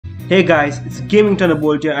Hey guys, it's Gaming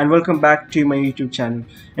Thunderbolt here and welcome back to my YouTube channel.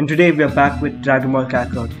 And today we are back with Dragon Ball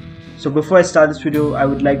Kakarot. So before I start this video, I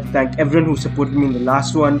would like to thank everyone who supported me in the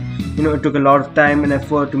last one. It took a lot of time and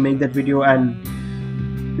effort to make that video and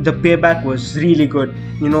the payback was really good.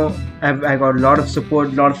 I got a lot of support,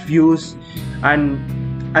 a lot of views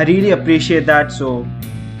and I really appreciate that. So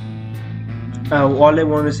all I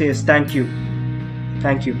want to say is thank you.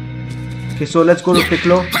 Thank you. Okay, so let's go to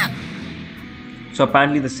Piccolo. So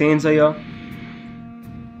apparently the Saints are here.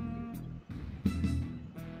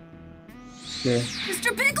 Okay.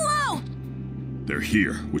 Mr. Piccolo! They're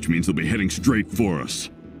here, which means they'll be heading straight for us.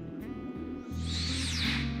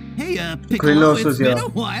 Hey, Piccolo, it's been here. a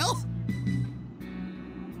while.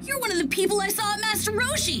 You're one of the people I saw at Master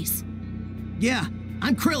Roshi's. Yeah,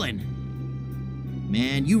 I'm Krillin.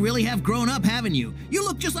 Man, you really have grown up, haven't you? You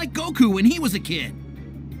look just like Goku when he was a kid.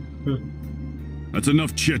 That's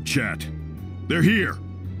enough chit-chat. They're here.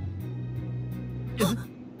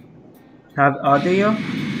 Are they here?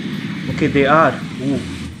 Okay, they are. Ooh.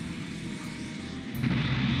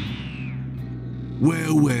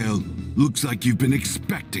 Well, looks like you've been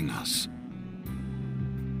expecting us.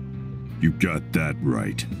 You got that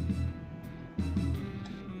right.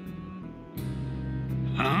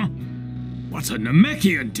 Huh? What's a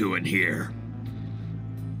Namekian doing here?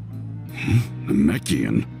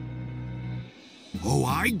 Namekian? Oh,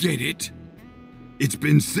 I get it. It's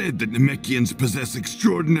been said that Namekians possess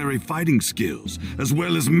extraordinary fighting skills, as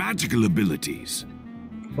well as magical abilities.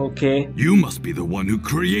 Okay. You must be the one who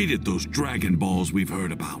created those Dragon Balls we've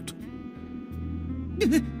heard about.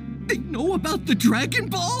 They know about the Dragon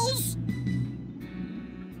Balls?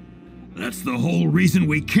 That's the whole reason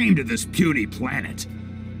we came to this puny planet.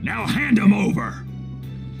 Now hand them over!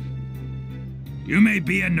 You may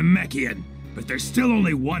be a Namekian, but there's still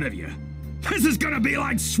only one of you. This is gonna be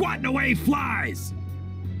like swatting away flies!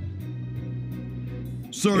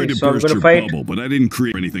 Sorry to so burst your fight. bubble, but I didn't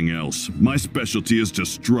create anything else. My specialty is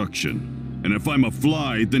destruction. And if I'm a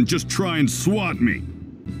fly, then just try and swat me.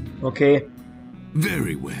 Okay.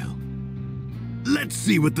 Very well. Let's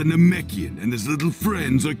see what the Namekian and his little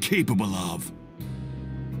friends are capable of.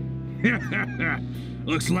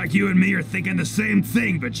 Looks like you and me are thinking the same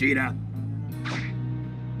thing, Vegeta.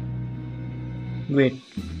 Wait.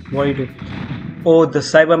 What are you doing? Oh, the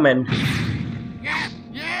Cybermen.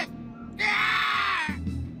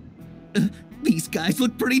 These guys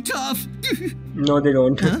look pretty tough. No, they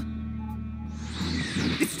don't. Huh?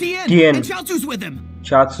 It's Tien, Tien. and Chaozu's with him.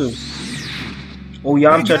 Chatsu. Oh,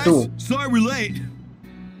 Yamcha Hey guys, too. sorry we're late.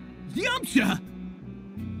 Yamcha!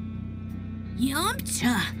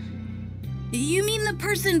 Yamcha? You mean the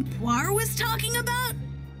person Poir was talking about?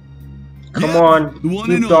 Come Yeah, on. the one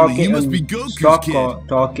Keep and only. talking. He must and be Goku's stop kid.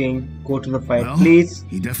 talking. Go to the fight, Well, please.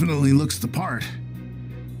 He definitely looks the part.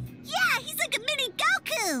 Yeah, he's like a mini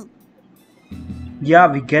Goku! Yeah,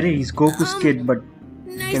 we get it. He's Goku's kid, but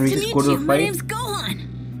Nice can we to just meet go to you. the My fight? name's Gohan.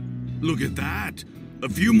 Look at that. A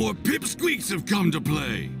few more pipsqueaks have come to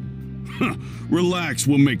play. Relax,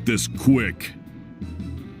 we'll make this quick.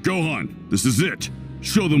 Gohan, this is it.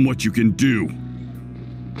 Show them what you can do.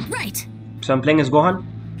 Right. So I'm playing as Gohan.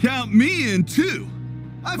 Count me in too.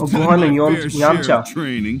 I've Oh, done Gohan my and fair share Yamcha. of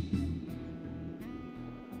training.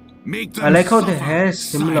 Make them I like how the suffer, hair is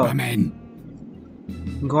similar. Cybermen.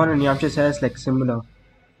 Gohan and Yamcha's hair is like similar.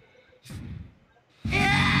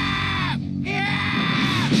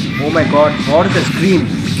 Oh my god, what is the scream?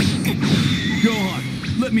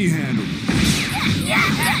 Gohan, let me handle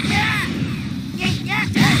it.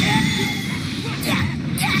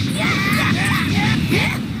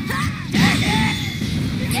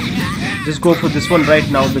 Just go for this one right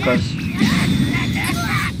now because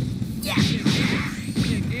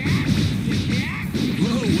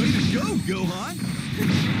Whoa, way to go, Gohan.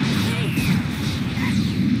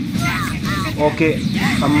 okay,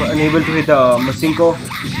 I'm unable to hit Masinko.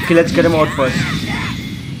 Okay, let's get him out first.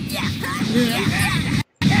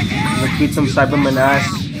 Let's beat some Cyberman ass.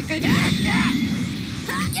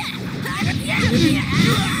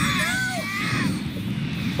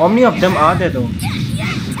 How many of them are there though?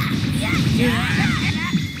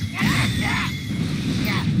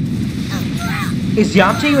 Is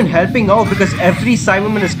Yamcha even helping out? Because every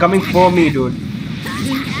Cyberman is coming for me, dude.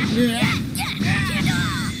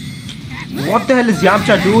 What the hell is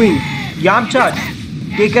Yamcha doing? Yamcha,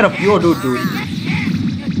 take care of your dude.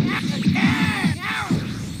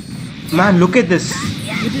 Man, look at this.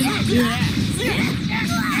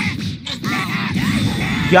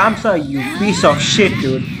 Yamcha, you piece of shit,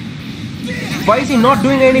 dude. Why is he not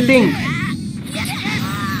doing anything?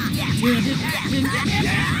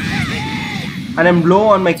 And I'm low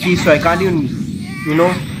on my keys, so I can't even,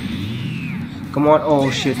 Come on. Oh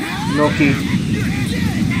shit. No key.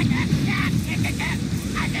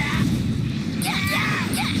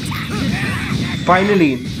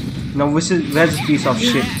 Finally. Now where's this piece of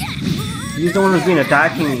shit? He's the one who's been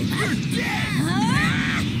attacking me.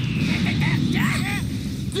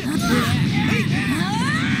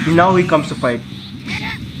 Now he comes to fight.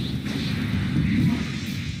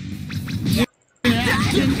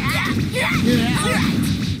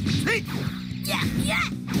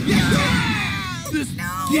 This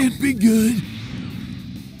can't be good.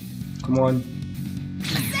 Come on.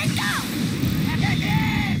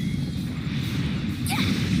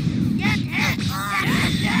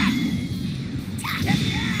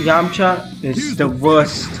 Yamcha is the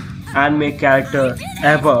worst anime character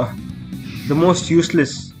ever. The most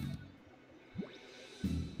useless.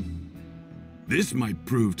 This might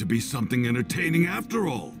prove to be something entertaining after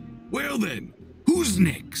all. Well then, who's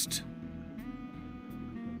next?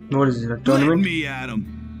 What is it, a Let tournament? me at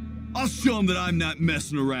him. I'll show him that I'm not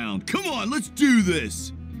messing around. Come on, let's do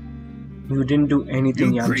this. You didn't do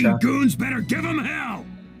anything, You green Yamcha. goons better give him hell!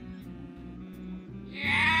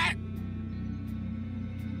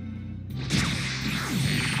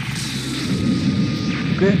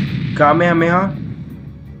 Okay, Kamehameha.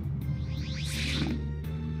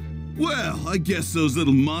 Well, I guess those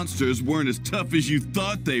little monsters weren't as tough as you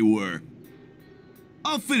thought they were.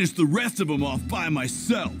 I'll finish the rest of them off by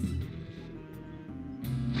myself.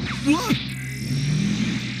 What?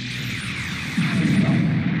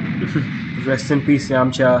 Rest in peace,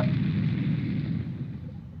 Yamcha.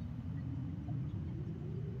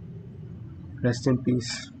 Rest in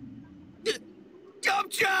peace.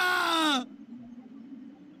 Yamcha!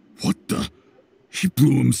 What the? He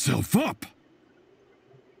blew himself up.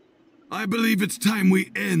 I believe it's time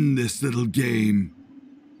we end this little game.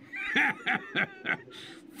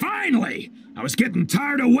 Finally! I was getting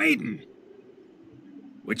tired of waiting.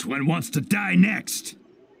 Which one wants to die next?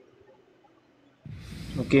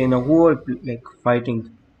 Okay, now who are like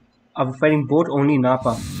fighting? Are we fighting both? Only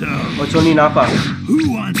Nappa. So, Oh, it's only Nappa.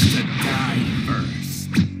 who wants to die first?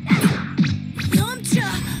 Yamcha!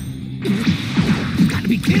 You gotta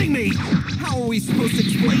be kidding me! How are we supposed to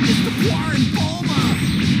explain this to Puar and Bulma?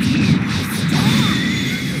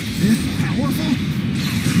 This powerful?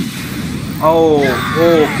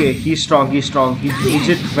 Oh, okay. He's strong. He's strong. He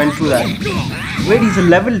just went through that. Wait, he's a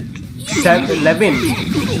level 11.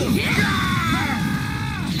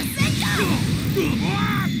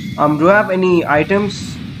 Do I have any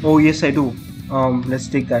items? Oh, yes, I do. Let's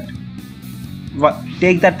take that. What?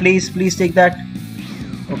 Take that, please. Please take that.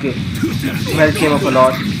 Okay. Well, came up a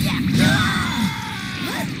lot.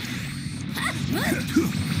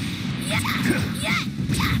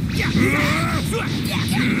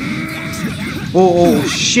 Oh,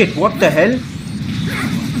 shit. What the hell?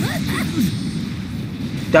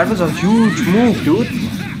 That was a huge move, dude.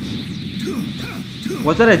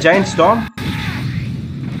 Was that a giant storm?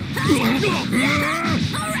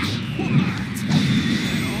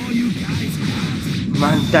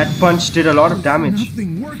 Man, that punch did a lot of damage.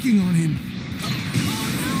 Nothing working on him.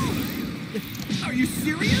 Are you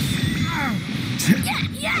serious?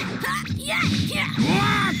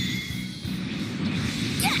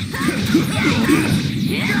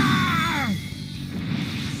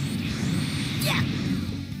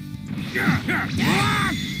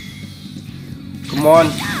 Come on.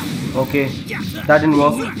 Okay. That didn't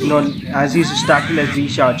work. No, as he's distracted, let's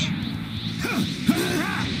recharge.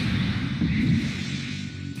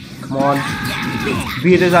 Come on.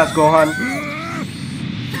 Beat his ass, Gohan.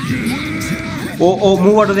 Oh,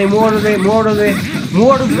 move out of the way, move out of the way, move out of the way. Move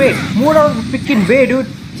out of the way. Move out of the freaking way, dude.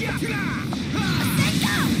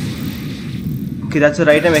 Okay, that's the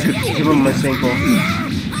right time I could give him my Senko.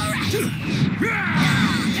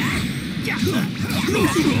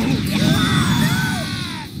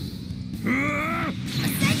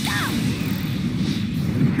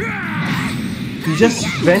 He just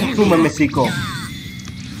went through my Mexico.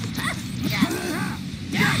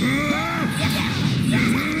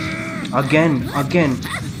 Again.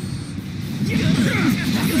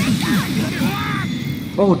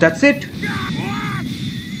 Oh, that's it.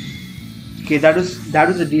 Okay, that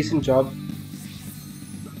was a decent job.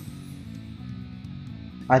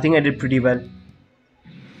 I think I did pretty well.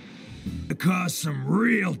 It caused some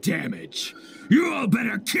real damage. You all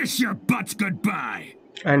better kiss your butts goodbye.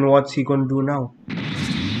 And what's he gonna do now?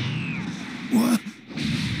 What?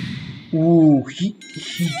 Ooh,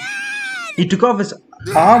 he took off his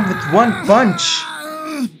arm with one punch.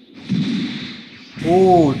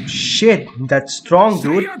 Oh shit, that's strong, Say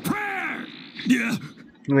dude. your prayer. Yeah.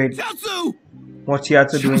 Wait, Chiaotzu! what's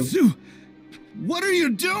Yatsu doing? Chiaotzu! What are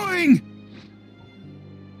you doing?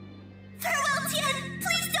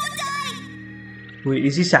 Wait,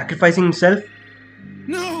 is he sacrificing himself?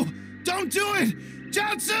 No! Don't do it!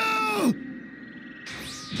 Jiaozu!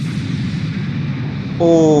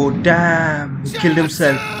 Oh, damn. He killed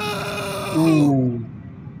himself. Ooh.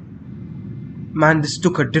 Man, this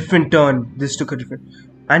took a different turn.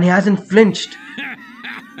 And he hasn't flinched.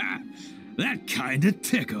 That kinda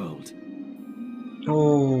tickled.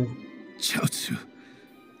 Oh. Jiaozu,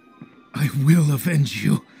 I will avenge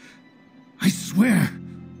you. I swear.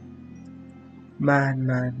 Man,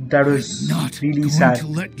 that was Not really going sad. to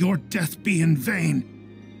let your death be in vain.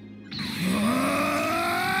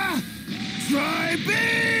 Try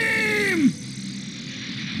beam!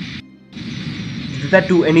 Did that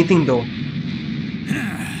do anything though?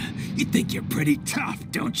 You think you're pretty tough,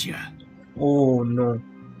 don't you? Oh no.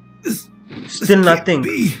 This Still can't nothing.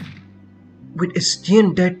 be. Wait, is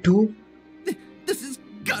Tian dead too? This has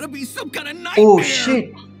gotta be some kind of nightmare. Oh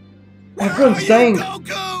shit. Everyone's dying.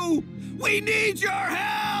 Goku! We need your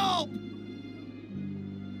help!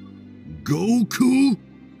 Goku?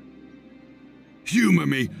 Humor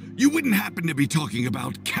me. You wouldn't happen to be talking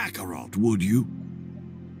about Kakarot, would you?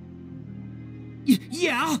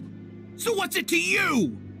 Yeah? So what's it to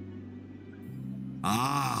you?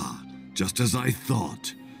 Ah, just as I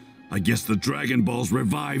thought. I guess the Dragon Balls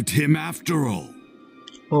revived him after all.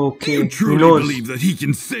 Okay, You who truly knows? believe that he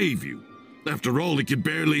can save you? After all, he could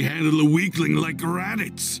barely handle a weakling like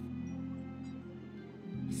Raditz.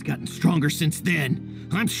 He's gotten stronger since then.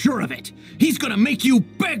 I'm sure of it. He's gonna make you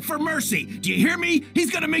beg for mercy. Do you hear me?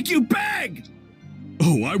 He's gonna make you beg!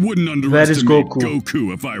 Oh, I wouldn't Where is underestimate Goku?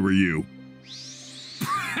 Goku if I were you.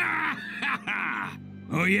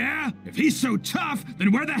 Oh yeah? If he's so tough,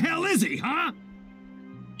 then where the hell is he, huh?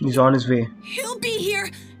 He's on his way. He'll be here.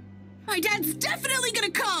 My dad's definitely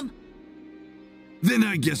gonna come. Then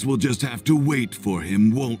I guess we'll just have to wait for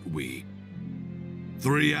him, won't we?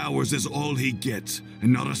 3 hours is all he gets,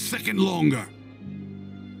 and not a second longer.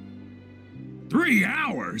 3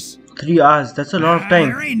 hours? 3 hours, that's a lot of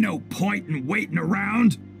There time. ain't no point in waiting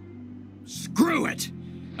around. Screw it.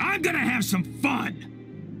 I'm gonna have some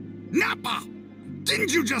fun. Nappa!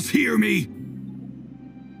 Didn't you just hear me?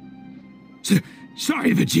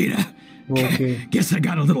 Sorry, Vegeta. Okay. Guess I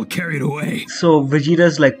got a little carried away. So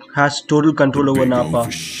Vegeta's like has total control over Big oaf Nappa.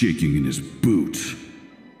 is shaking in his boot.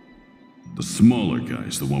 The smaller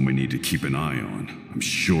guy's the one we need to keep an eye on. I'm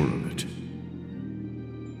sure of it.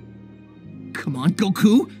 Come on,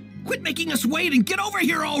 Goku. Quit making us wait and get over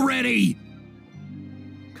here already.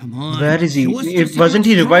 Come on. Where is he? Show us It- just how wasn't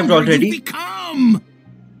much he revived stronger already? you've become.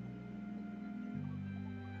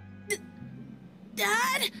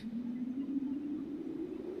 Dad?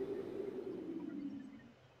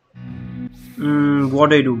 What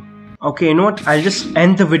do I do? Okay, you know what? I'll just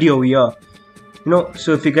end the video here.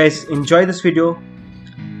 So if you guys enjoy this video,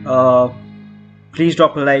 please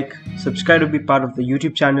drop a like, subscribe to be part of the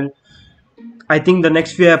YouTube channel. I think the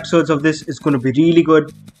next few episodes of this is going to be really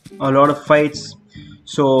good. A lot of fights.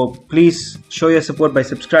 So please show your support by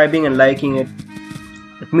subscribing and liking it.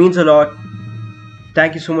 It means a lot.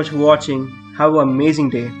 Thank you so much for watching. Have an amazing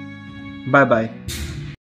day. Bye bye.